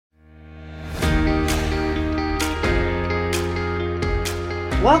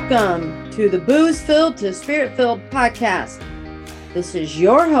Welcome to the Booze Filled to Spirit Filled podcast. This is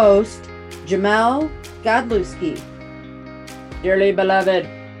your host, Jamel Godlewski. Dearly beloved,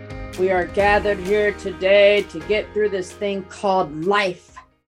 we are gathered here today to get through this thing called life.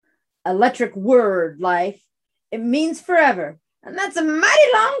 Electric word, life. It means forever, and that's a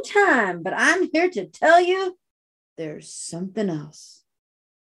mighty long time, but I'm here to tell you there's something else.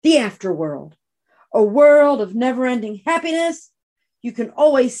 The afterworld, a world of never-ending happiness. You can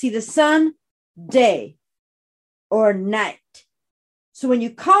always see the sun, day or night. So when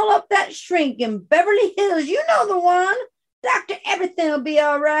you call up that shrink in Beverly Hills, you know the one. Doctor, everything will be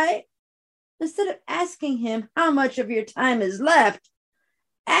all right. Instead of asking him how much of your time is left,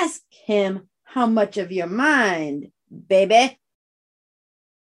 ask him how much of your mind, baby.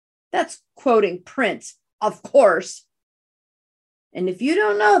 That's quoting Prince, of course. And if you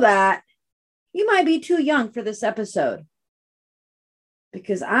don't know that, you might be too young for this episode.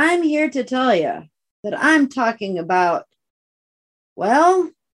 Because I'm here to tell you that I'm talking about,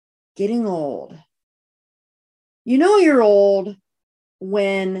 well, getting old. You know you're old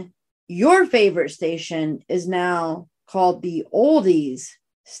when your favorite station is now called the oldies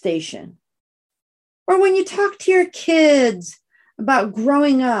station. Or when you talk to your kids about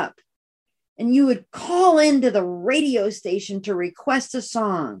growing up and you would call into the radio station to request a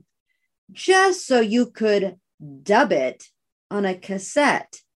song just so you could dub it on a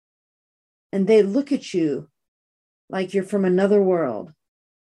cassette, and they look at you like you're from another world.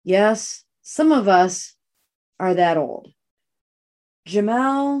 Yes, some of us are that old.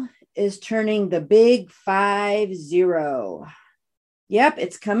 Jamel is turning the big 50. Yep,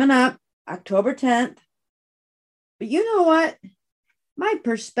 it's coming up October 10th. But you know what? My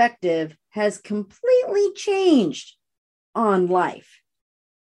perspective has completely changed on life.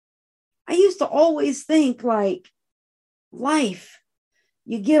 I used to always think like, life,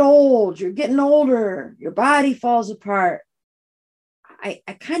 you get old, you're getting older, your body falls apart. I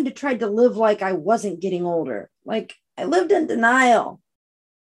kind of tried to live like I wasn't getting older, like I lived in denial.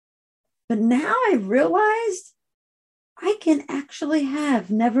 But now I realized I can actually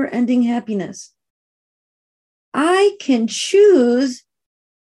have never-ending happiness. I can choose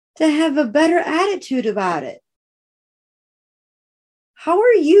to have a better attitude about it. How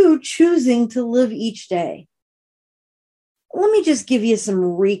are you choosing to live each day? Let me just give you some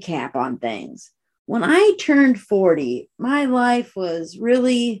recap on things. When I turned 40, my life was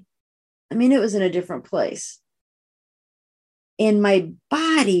really, it was in a different place. And my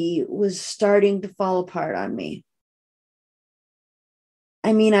body was starting to fall apart on me.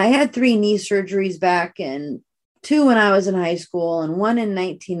 I had 3 knee surgeries back and 2 when I was in high school and 1 in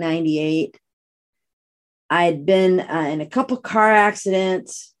 1998. I had been in a couple car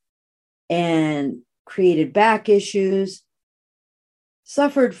accidents and created back issues.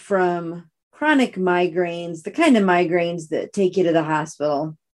 Suffered from chronic migraines, the kind of migraines that take you to the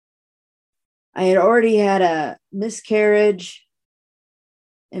hospital. I had already had a miscarriage.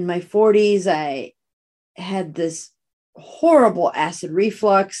 In my 40s, I had this horrible acid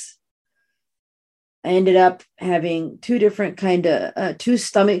reflux. I ended up having 2 different 2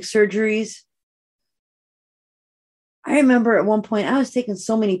 stomach surgeries. I remember at one point I was taking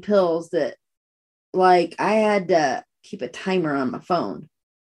so many pills that I had to keep a timer on my phone.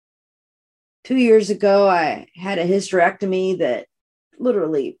 2 years ago, I had a hysterectomy that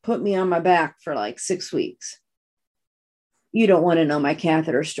literally put me on my back for 6 weeks. You don't want to know my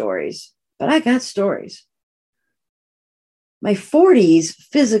catheter stories, but I got stories. My 40s,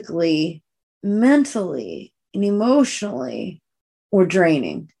 physically, mentally, and emotionally, were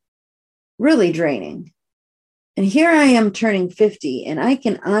draining, really draining. And here I am turning 50, and I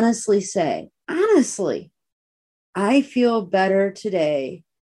can honestly say, I feel better today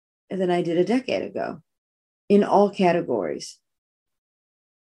than I did a decade ago in all categories.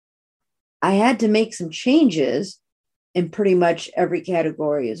 I had to make some changes in pretty much every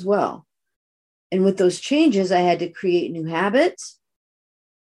category as well. And with those changes, I had to create new habits.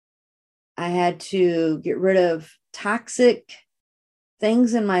 I had to get rid of toxic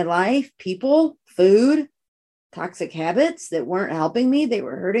things in my life, people, food, toxic habits that weren't helping me. They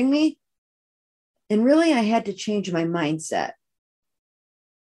were hurting me. And really, I had to change my mindset.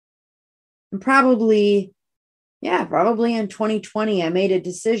 And probably in 2020, I made a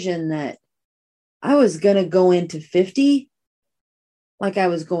decision that I was going to go into 50 like I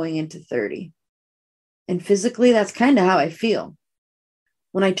was going into 30. And physically, that's kind of how I feel.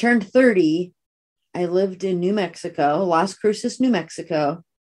 When I turned 30, I lived in New Mexico, Las Cruces, New Mexico.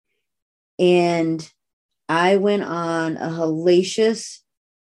 And I went on a hellacious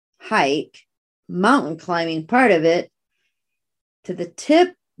hike, mountain climbing part of it, to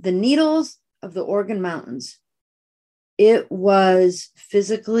the needles of the Organ Mountains. It was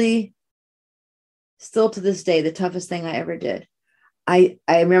physically, still to this day, the toughest thing I ever did. I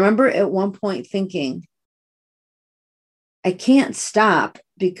remember at one point thinking, I can't stop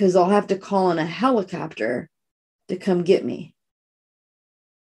because I'll have to call in a helicopter to come get me.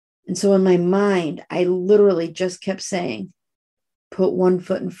 And so in my mind, I literally just kept saying, put one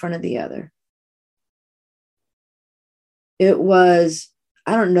foot in front of the other. It was,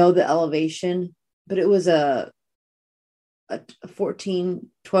 I don't know the elevation, but it was a 14,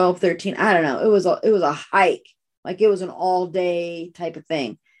 12, 13, I don't know. It was a hike. Like it was an all day type of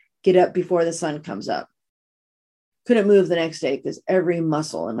thing. Get up before the sun comes up. Couldn't move the next day because every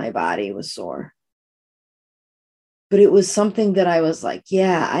muscle in my body was sore. But it was something that I was like,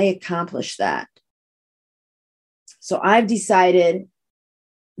 yeah, I accomplished that. So I've decided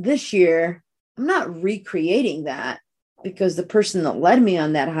this year, I'm not recreating that because the person that led me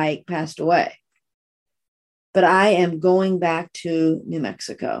on that hike passed away. But I am going back to New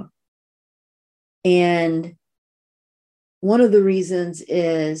Mexico. And one of the reasons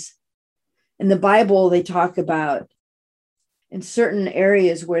is in the Bible, they talk about in certain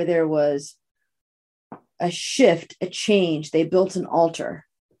areas where there was a shift, a change, they built an altar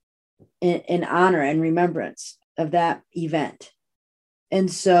in honor and remembrance of that event.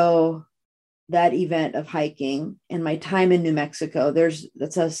 And so that event of hiking and my time in New Mexico,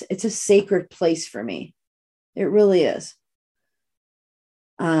 it's a sacred place for me. It really is.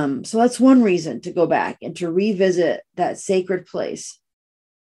 So that's one reason to go back and to revisit that sacred place.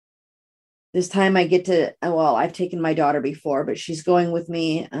 This time I get to, well, I've taken my daughter before, but she's going with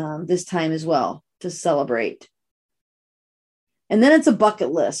me this time as well to celebrate. And then it's a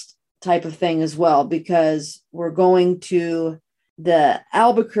bucket list type of thing as well, because we're going to the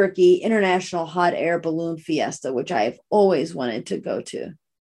Albuquerque International Hot Air Balloon Fiesta, which I've always wanted to go to.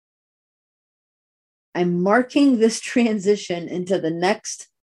 I'm marking this transition into the next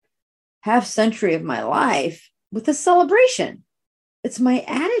half century of my life with a celebration. It's my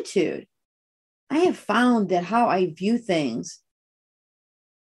attitude. I have found that how I view things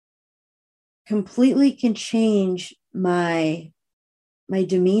completely can change my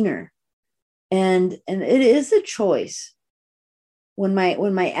demeanor. And it is a choice. When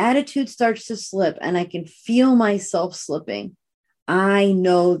my attitude starts to slip and I can feel myself slipping, I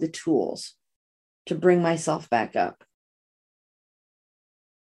know the tools to bring myself back up.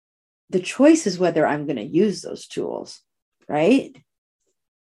 The choice is whether I'm going to use those tools, right?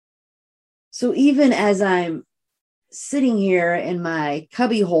 So even as I'm sitting here in my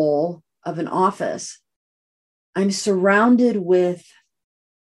cubby hole of an office, I'm surrounded with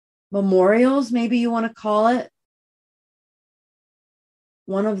memorials, maybe you want to call it.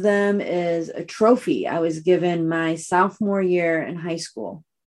 One of them is a trophy I was given my sophomore year in high school.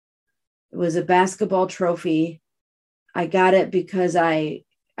 It was a basketball trophy. I got it because I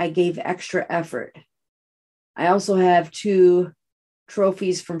gave extra effort. I also have 2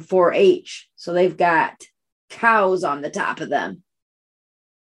 trophies from 4-H. So they've got cows on the top of them.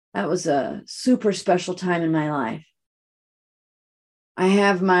 That was a super special time in my life. I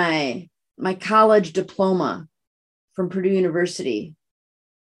have my college diploma from Purdue University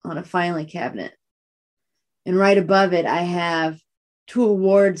on a filing cabinet. And right above it, I have 2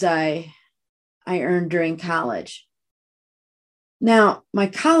 awards I earned during college. Now, my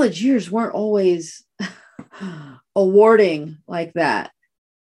college years weren't always awarding like that.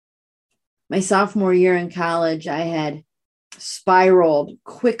 My sophomore year in college, I had spiraled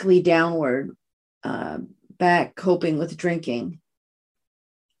quickly downward, back coping with drinking.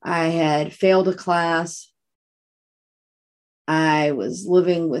 I had failed a class. I was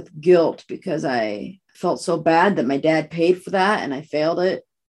living with guilt because I felt so bad that my dad paid for that and I failed it.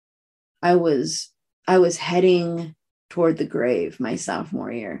 I was heading toward the grave my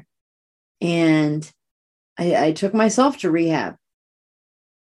sophomore year. And I took myself to rehab.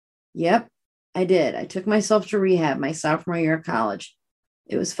 Yep, I did. I took myself to rehab my sophomore year of college.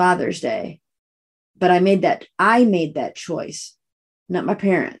 It was Father's Day. But I made that choice, not my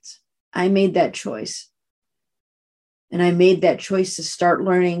parents. I made that choice. And I made that choice to start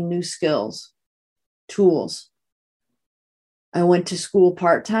learning new skills, tools. I went to school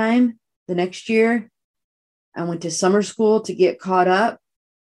part-time the next year. I went to summer school to get caught up.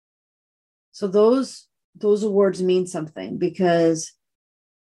 So those awards mean something because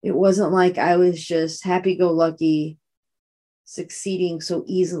it wasn't like I was just happy-go-lucky, succeeding so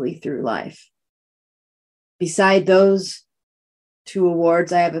easily through life. Beside those 2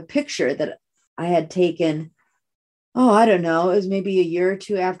 awards, I have a picture that I had taken, I don't know, it was maybe a year or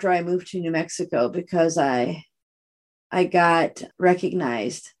 2 after I moved to New Mexico because I I got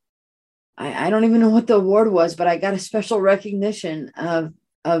recognized. I don't even know what the award was, but I got a special recognition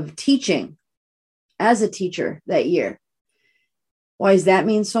of teaching as a teacher that year. Why does that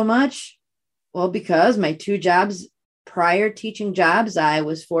mean so much? Well, because my 2 jobs, prior teaching jobs, I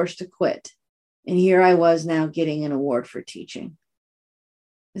was forced to quit. And here I was now getting an award for teaching.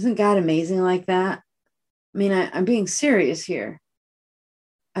 Isn't God amazing like that? I mean, I'm being serious here.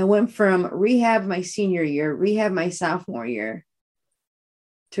 I went from rehab my senior year, rehab my sophomore year,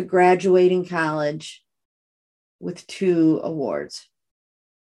 to graduating college with 2 awards.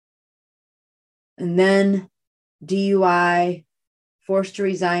 And then DUI, forced to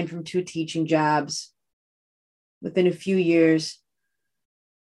resign from 2 teaching jobs. Within a few years,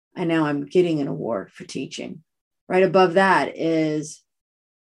 and now I'm getting an award for teaching. Right above that is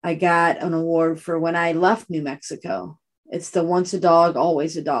I got an award for when I left New Mexico. It's the once a dog,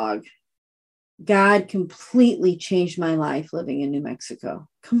 always a dog. God completely changed my life living in New Mexico.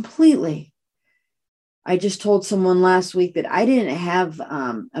 Completely. I just told someone last week that I didn't have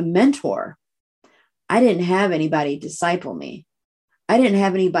a mentor. I didn't have anybody disciple me. I didn't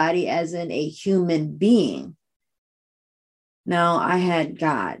have anybody as in a human being. No, I had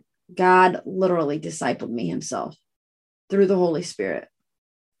God. God literally discipled me himself through the Holy Spirit.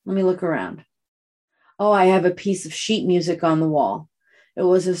 Let me look around. Oh, I have a piece of sheet music on the wall. It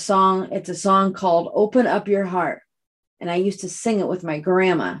was a song. It's a song called Open Up Your Heart. And I used to sing it with my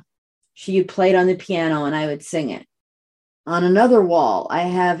grandma. She would play it on the piano and I would sing it. On another wall, I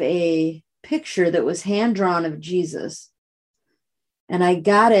have a picture that was hand-drawn of Jesus. And I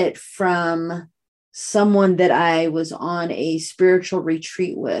got it from someone that I was on a spiritual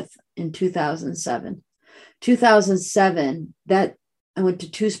retreat with in 2007. 2007, that I went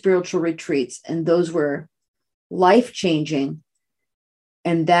to 2 spiritual retreats, and those were life-changing.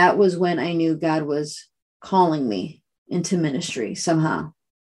 And that was when I knew God was calling me into ministry somehow.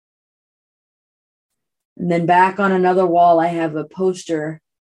 And then back on another wall, I have a poster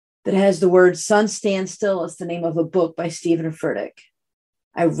that has the word Sun Stand Still. It's the name of a book by Stephen Furtick.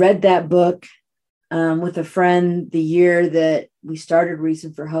 I read that book with a friend the year that we started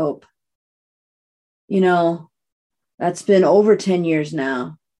Reason for Hope. You know, that's been over 10 years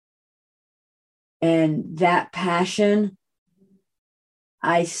now. And that passion,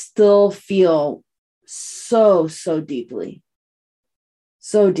 I still feel so deeply.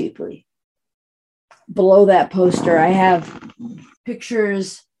 So deeply. Below that poster, I have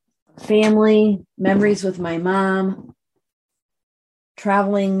pictures, family, memories with my mom,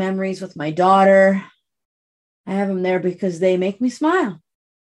 traveling memories with my daughter. I have them there because they make me smile.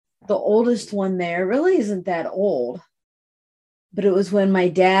 The oldest one there really isn't that old, but it was when my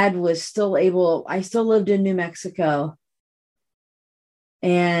dad was still able, I still lived in New Mexico.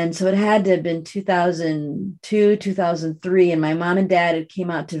 And so it had to have been 2002, 2003. And my mom and dad had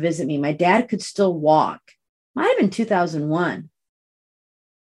came out to visit me. My dad could still walk. Might have been 2001.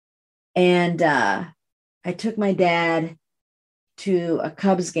 And I took my dad to a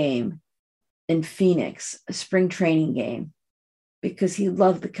Cubs game in Phoenix, a spring training game, because he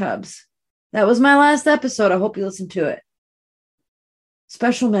loved the Cubs. That was my last episode. I hope you listened to it.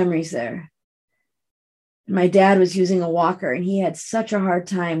 Special memories there. My dad was using a walker and he had such a hard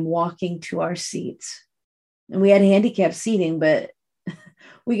time walking to our seats. And we had handicapped seating, but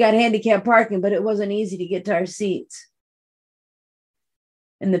we got handicapped parking, but it wasn't easy to get to our seats.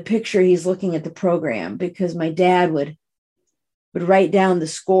 In the picture, he's looking at the program because my dad would write down the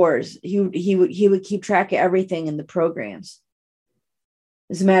scores. He would keep track of everything in the programs.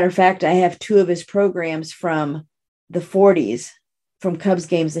 As a matter of fact, I have 2 of his programs from the 40s, from Cubs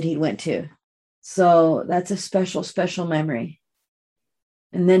games that he went to. So that's a special memory.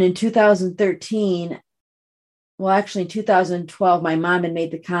 And then in 2013, well, actually in 2012, my mom had made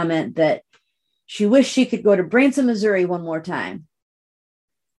the comment that she wished she could go to Branson, Missouri one more time.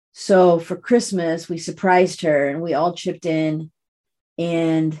 So for Christmas, we surprised her and we all chipped in,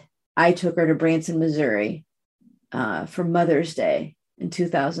 and I took her to Branson, Missouri for Mother's Day in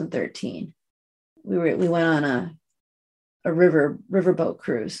 2013. We went on a riverboat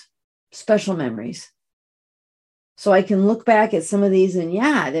cruise. Special memories. So I can look back at some of these and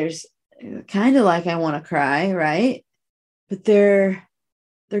yeah, there's kind of like I want to cry, right? But they're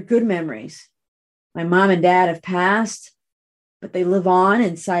good memories. My mom and dad have passed, but they do live on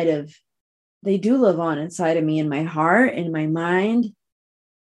inside of me, in my heart, in my mind.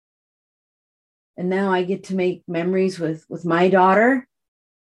 And now I get to make memories with my daughter.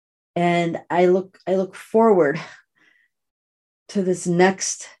 And I look forward to this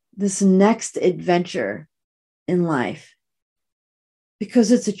next adventure in life,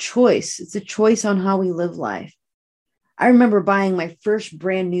 because it's a choice. It's a choice on how we live life. I remember buying my first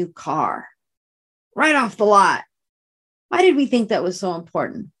brand new car right off the lot. Why did we think that was so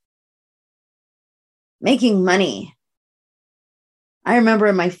important? Making money. I remember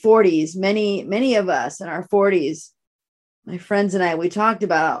in my 40s, many of us in our 40s, my friends and I, we talked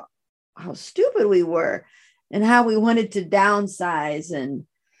about how stupid we were and how we wanted to downsize and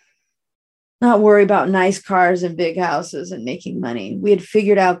not worry about nice cars and big houses and making money. We had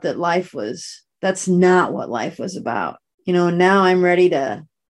figured out that that's not what life was about. Now I'm ready to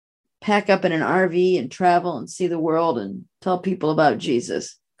pack up in an RV and travel and see the world and tell people about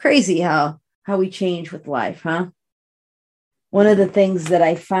Jesus. Crazy how we change with life, huh? One of the things that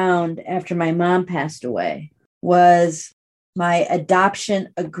I found after my mom passed away was my adoption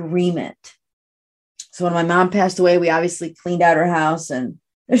agreement. So when my mom passed away, we obviously cleaned out her house, and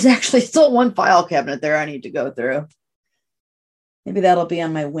there's actually still one file cabinet there I need to go through. Maybe that'll be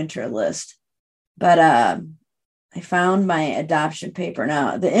on my winter list. But I found my adoption paper.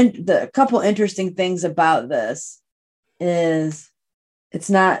 Now, the couple interesting things about this is it's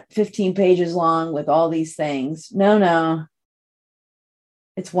not 15 pages long with all these things. No.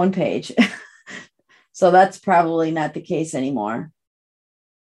 It's one page. So that's probably not the case anymore.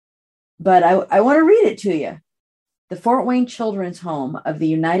 But I want to read it to you. The Fort Wayne Children's Home of the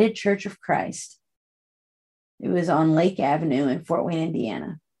United Church of Christ. It was on Lake Avenue in Fort Wayne,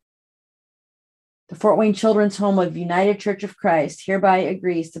 Indiana. The Fort Wayne Children's Home of United Church of Christ hereby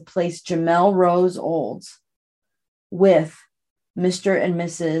agrees to place Jamel Rose Olds with Mr. and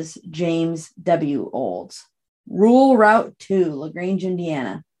Mrs. James W. Olds. Rural Route 2, LaGrange,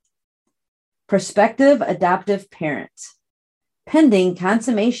 Indiana. Prospective adoptive parents. Pending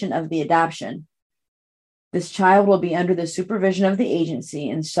consummation of the adoption, this child will be under the supervision of the agency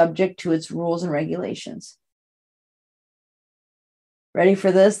and subject to its rules and regulations. Ready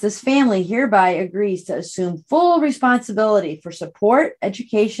for this? This family hereby agrees to assume full responsibility for support,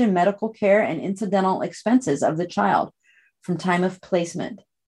 education, medical care, and incidental expenses of the child from time of placement.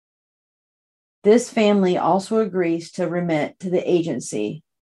 This family also agrees to remit to the agency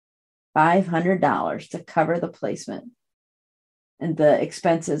 $500 to cover the placement and the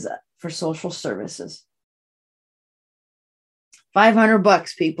expenses for social services.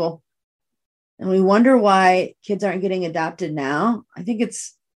 $500, people. And we wonder why kids aren't getting adopted now. I think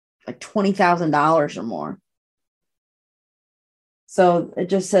it's like $20,000 or more. So it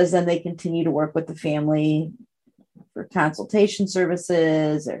just says then they continue to work with the family for consultation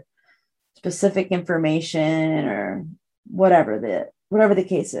services or specific information or whatever the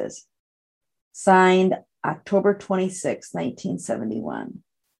case is. Signed October 26, 1971.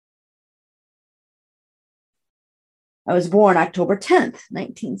 I was born October 10th,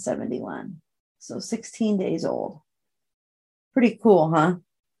 1971. So 16 days old. Pretty cool, huh?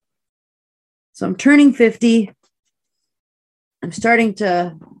 So I'm turning 50. I'm starting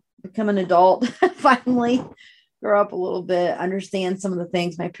to become an adult, finally, grow up a little bit, understand some of the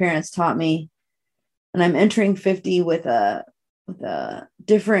things my parents taught me. And I'm entering 50 with a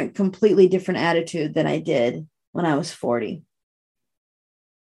completely different attitude than I did when I was 40.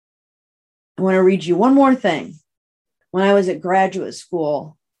 I want to read you one more thing. When I was at graduate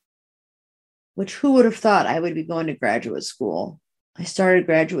school, which who would have thought I would be going to graduate school? I started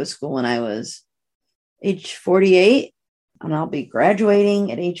graduate school when I was age 48, and I'll be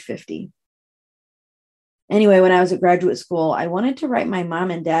graduating at age 50. Anyway, when I was at graduate school, I wanted to write my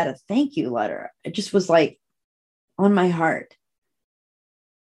mom and dad a thank you letter. It just was like on my heart.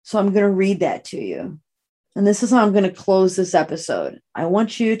 So I'm going to read that to you. And this is how I'm going to close this episode. I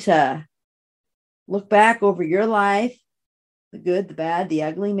want you to look back over your life, the good, the bad, the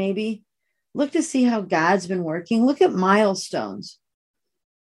ugly, maybe. Look to see how God's been working. Look at milestones.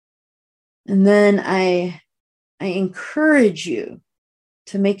 And then I encourage you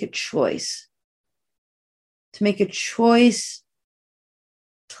to make a choice. To make a choice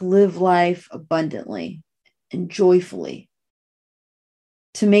to live life abundantly and joyfully.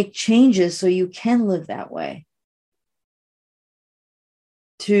 To make changes so you can live that way.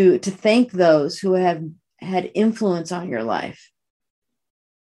 To thank those who have had influence on your life.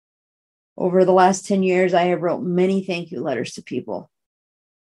 Over the last 10 years, I have wrote many thank you letters to people.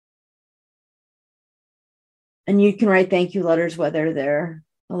 And you can write thank you letters whether they're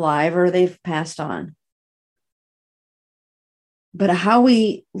alive or they've passed on. But how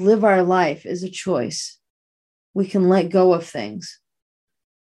we live our life is a choice. We can let go of things.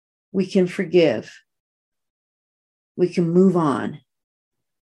 We can forgive. We can move on.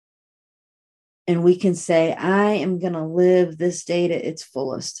 And we can say, I am going to live this day to its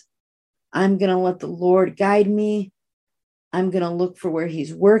fullest. I'm going to let the Lord guide me. I'm going to look for where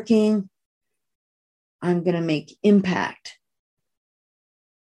he's working. I'm going to make impact.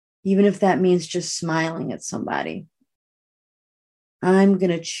 Even if that means just smiling at somebody. I'm going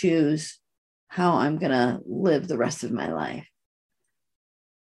to choose how I'm going to live the rest of my life.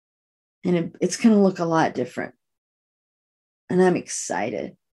 And it's going to look a lot different. And I'm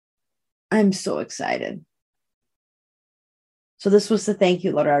excited. I'm so excited. So this was the thank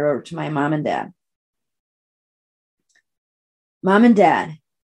you letter I wrote to my mom and dad. Mom and Dad,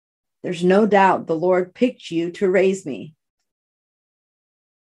 there's no doubt the Lord picked you to raise me.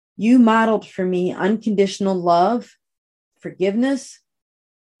 You modeled for me unconditional love, forgiveness,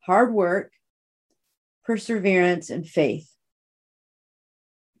 hard work, perseverance, and faith.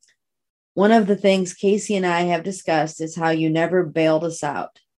 One of the things Casey and I have discussed is how you never bailed us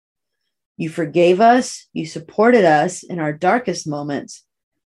out. You forgave us, you supported us in our darkest moments,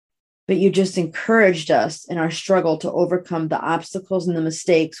 but you just encouraged us in our struggle to overcome the obstacles and the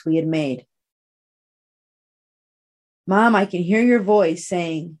mistakes we had made. Mom, I can hear your voice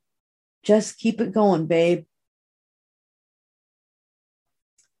saying, just keep it going, babe.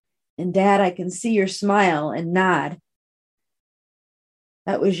 And Dad, I can see your smile and nod.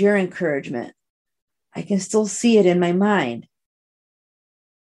 That was your encouragement. I can still see it in my mind.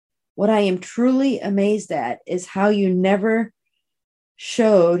 What I am truly amazed at is how you never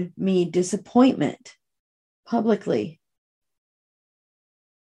showed me disappointment publicly.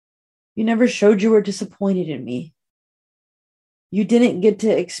 You never showed you were disappointed in me. You didn't get to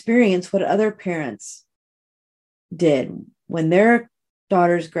experience what other parents did when their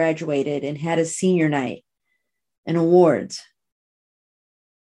daughters graduated and had a senior night and awards.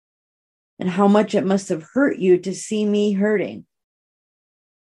 And how much it must have hurt you to see me hurting.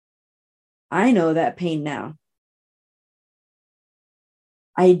 I know that pain now.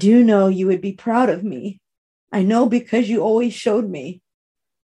 I do know you would be proud of me. I know because you always showed me.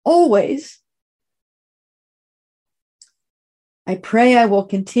 Always. I pray I will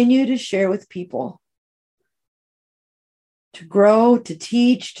continue to share with people, to grow, to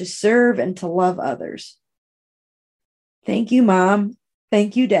teach, to serve, and to love others. Thank you, Mom.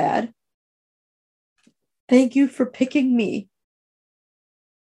 Thank you, Dad. Thank you for picking me.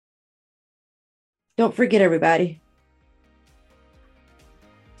 Don't forget, everybody.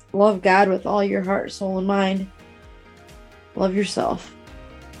 Love God with all your heart, soul, and mind. Love yourself.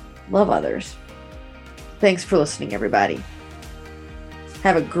 Love others. Thanks for listening, everybody.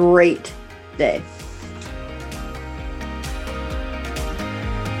 Have a great day.